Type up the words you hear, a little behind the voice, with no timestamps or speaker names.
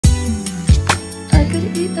to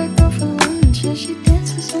eat that girl for lunch, and she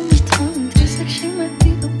dances on my tongue. Tastes like she might be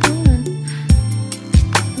the one.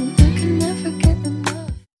 And I can never get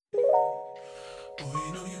enough. Boy,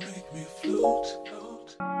 you know you make me float.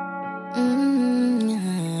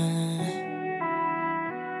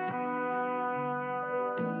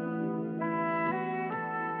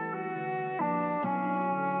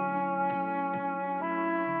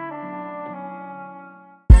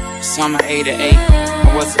 Summer 88,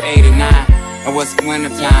 I was 89, I was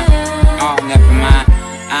wintertime. Oh, never mind.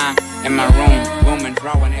 I'm in my room, booming,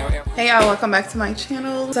 drawing LL. Hey y'all, welcome back to my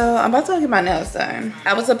channel. So I'm about to get my nails done.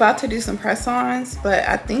 I was about to do some press-ons, but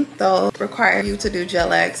I think they'll require you to do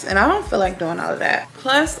gel X, and I don't feel like doing all of that.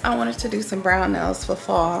 Plus, I wanted to do some brown nails for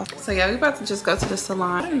fall. So yeah, we're about to just go to the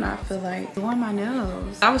salon. I do not feel like doing my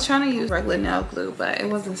nails. I was trying to use regular nail glue, but it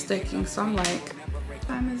wasn't sticking. So I'm like, what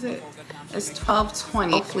time is it? It's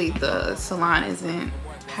 12:20. Hopefully the salon isn't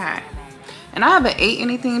packed. And I haven't ate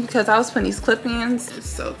anything because I was putting these clip-ins. It's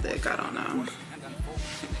so thick, I don't know.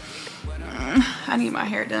 I need my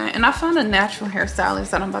hair done. And I found a natural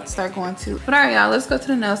hairstylist that I'm about to start going to. But all right, y'all, let's go to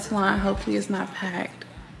the nail salon. Hopefully it's not packed.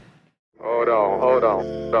 Hold on.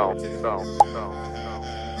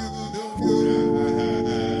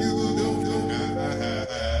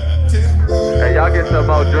 Hey, y'all get some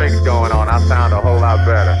more drinks going on. I sound a whole lot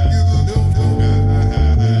better.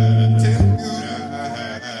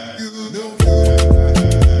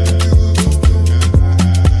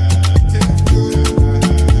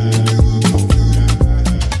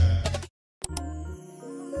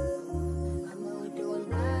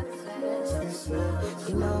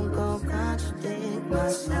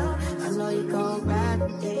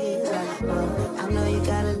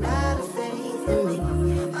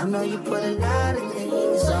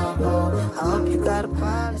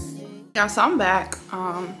 Yeah, so I'm back.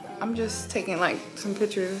 I'm just taking like some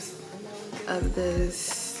pictures of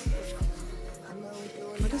this.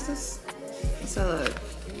 What is this? It's a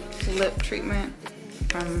lip treatment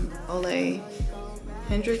from Ole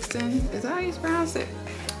Hendrickson. Is that how you pronounce it?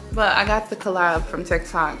 But I got the collab from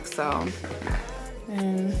TikTok, so.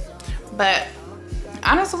 But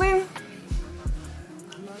honestly,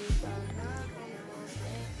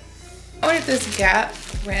 I ordered this Gap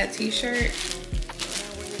red t-shirt.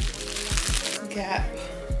 Gap.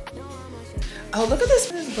 Oh, look at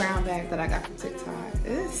this brown bag that I got from TikTok.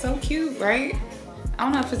 It's so cute, right? I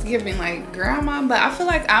don't know if it's giving like grandma, but I feel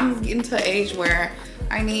like I'm getting to an age where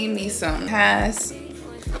I need me some has.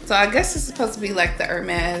 So I guess it's supposed to be like the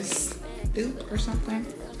Hermes dupe or something.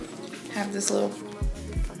 Have this little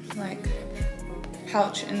like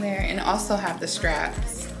pouch in there, and also have the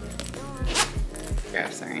straps.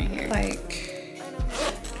 Straps are in here. Like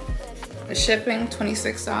the shipping,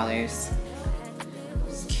 $26.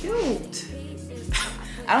 It's cute.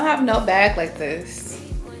 I don't have no bag like this.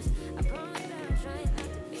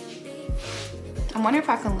 I'm wondering if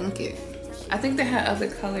I can link it. I think they had other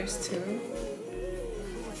colors too.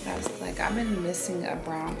 I was like, I've been missing a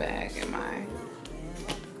brown bag in my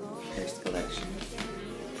purse collection.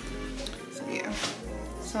 So yeah.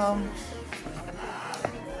 So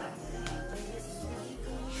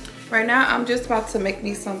right now I'm just about to make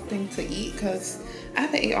me something to eat because I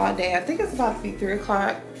haven't eaten all day. I think it's about to be 3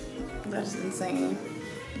 o'clock. That is insane.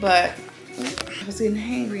 But I was getting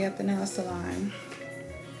hangry at the nail salon.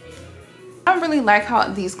 I don't really like how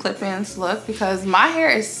these clip-ins look because my hair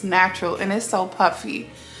is natural and it's so puffy.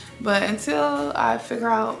 But until I figure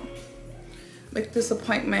out, make this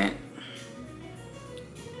appointment,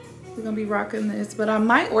 we're gonna be rocking this. But I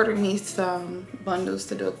might order me some bundles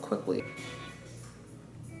to do it quickly.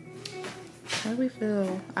 How do we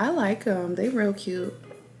feel? I like them. They real cute.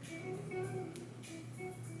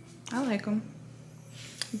 I like them.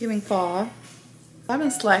 Giving fall. I've been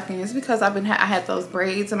slacking. It's because I had those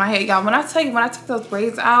braids in my hair. Y'all, when I tell you, when I took those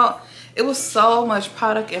braids out, it was so much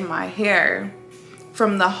product in my hair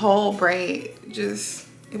from the whole braid. Just,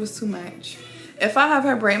 it was too much. If I have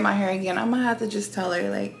her braid my hair again, I'm gonna have to just tell her,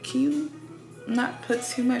 like, can you not put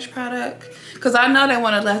too much product? Because I know they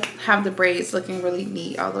want to have the braids looking really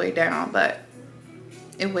neat all the way down, but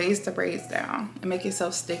it weighs the braids down and make it so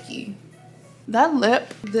sticky. That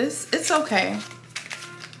lip, it's okay.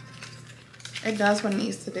 It does what it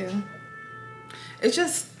needs to do. It's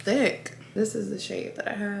just thick. This is the shade that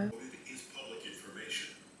I have.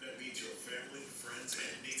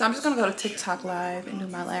 So I'm just gonna go to TikTok live and do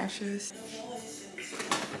my lashes.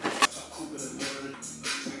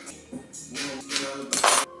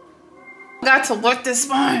 Got to work this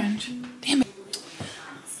sponge. Damn it.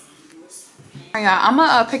 Alright, y'all, I'm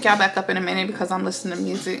gonna pick y'all back up in a minute because I'm listening to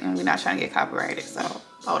music and we're not trying to get copyrighted, so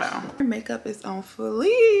hold on. Your makeup is on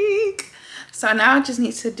fleek. So now I just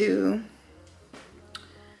need to do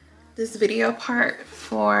this video part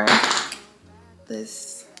for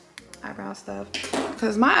this eyebrow stuff,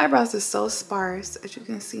 because my eyebrows is so sparse, as you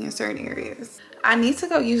can see, in certain areas. I need to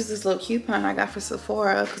go use this little coupon I got for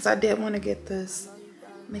Sephora, because I did want to get this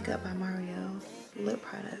Makeup by Mario lip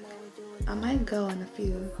product. I might go in a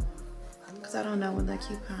few, because I don't know when that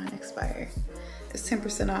coupon expires. It's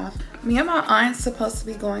 10% off. Me and my aunt's supposed to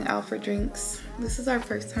be going out for drinks. This is our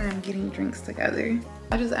first time getting drinks together.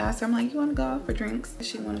 I just asked her, I'm like, you want to go out for drinks?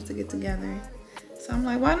 She wanted to get together. So I'm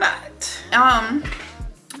like, why not?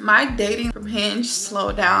 My dating from Hinge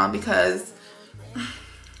slowed down because,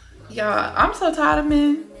 y'all, I'm so tired of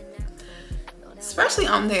men. Especially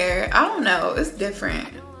on there. I don't know. It's different.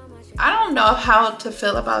 I don't know how to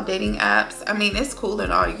feel about dating apps. I mean, it's cool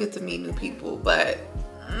and all. You get to meet new people, but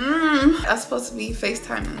I'm supposed to be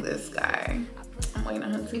FaceTiming this guy. I'm waiting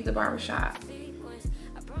on him to leave the barbershop.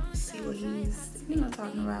 See what he's,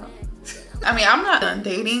 talking about. I mean, I'm not done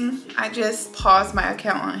dating. I just paused my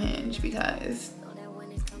account on Hinge because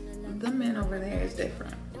the men over there is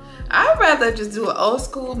different. I'd rather just do an old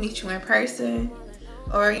school, meet you in person,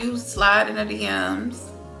 or you slide in the DMs,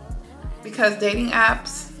 because dating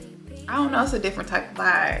apps, I don't know, it's a different type of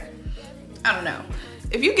vibe. I don't know.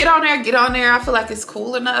 If you get on there, get on there. I feel like it's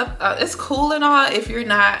cool enough. It's cool and all if you're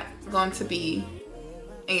not going to be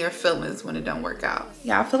in your feelings when it don't work out.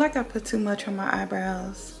 Yeah, I feel like I put too much on my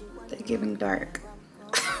eyebrows. They're giving dark.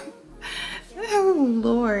 Oh,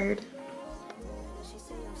 Lord.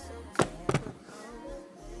 I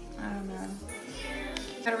don't know.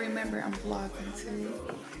 Gotta remember I'm vlogging too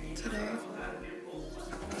today.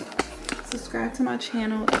 Subscribe to my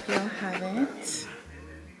channel if y'all haven't.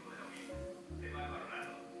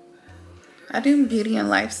 I do beauty and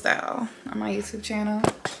lifestyle on my YouTube channel.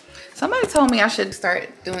 Somebody told me I should start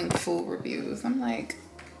doing food reviews. I'm like,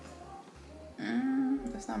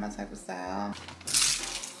 that's not my type of style.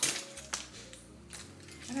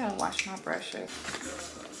 I gotta wash my brushes.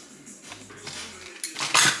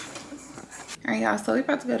 All right, y'all, so we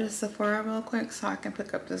about to go to Sephora real quick so I can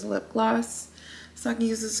pick up this lip gloss. So I can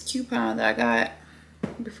use this coupon that I got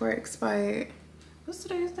before it expired. What's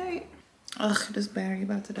today's date? Ugh, this battery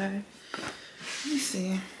about to die. Let me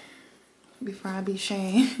see. Before I be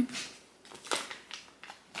shamed.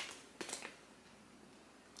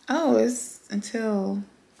 Oh, it's until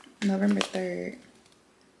November 3rd.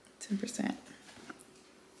 10%.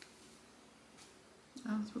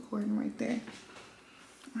 I was recording right there.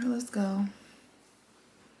 All right, let's go.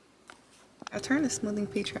 I turned the smoothing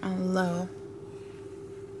feature on low.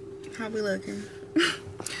 How we looking? All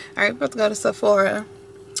right, about to go to Sephora.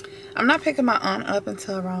 I'm not picking my aunt up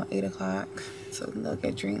until around 8 o'clock, so we can go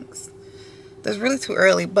get drinks. That's really too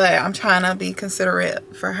early, but I'm trying to be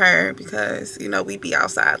considerate for her because, you know, we be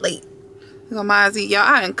outside late. You know, Mozzie, y'all,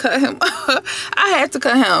 I didn't cut him. I had to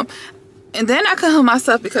cut him. And then I cut him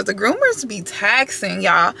myself because the groomers be taxing,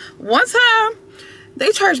 y'all. One time,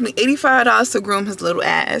 they charged me $85 to groom his little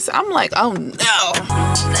ass. I'm like, oh no.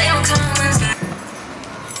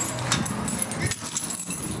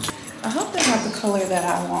 I hope they have the color that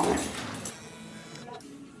I want.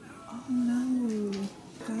 Oh no.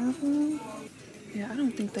 Yeah, I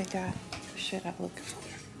don't think they got the shit I'm looking for.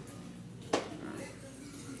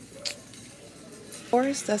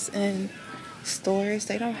 Stores that's in stores,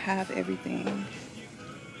 they don't have everything.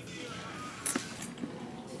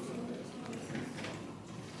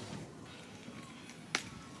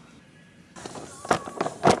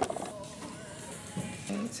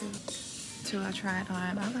 Till I try it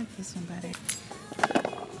on. I like this one better.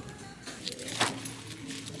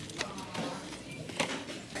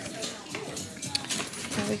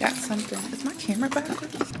 So we got something. Is my camera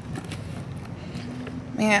backwards?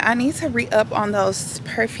 Man, I need to re-up on those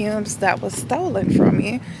perfumes that was stolen from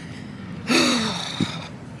me. I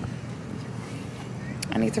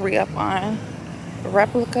need to re-up on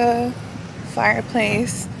Replica,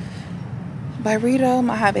 Fireplace, Byredo,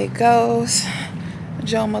 Mojave Ghost,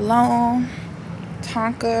 Joe Malone,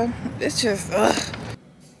 Tonka. It's just, ugh.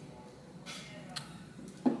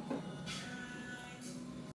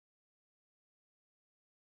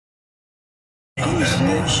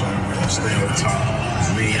 Stay on top.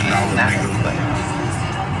 $1 million nigga.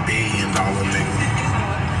 $1 billion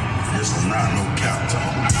nigga. This is not no cap talk.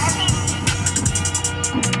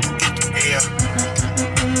 Yeah.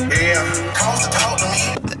 Call to talk to me.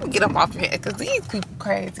 Let me get up off your head because these people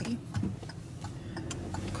crazy.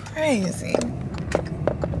 Crazy.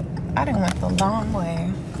 I done went the long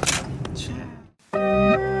way.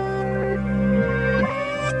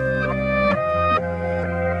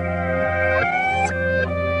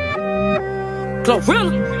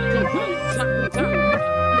 Glorilla.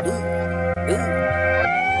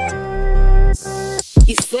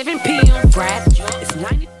 It's 7 p.m. Friday. It's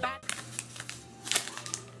 90.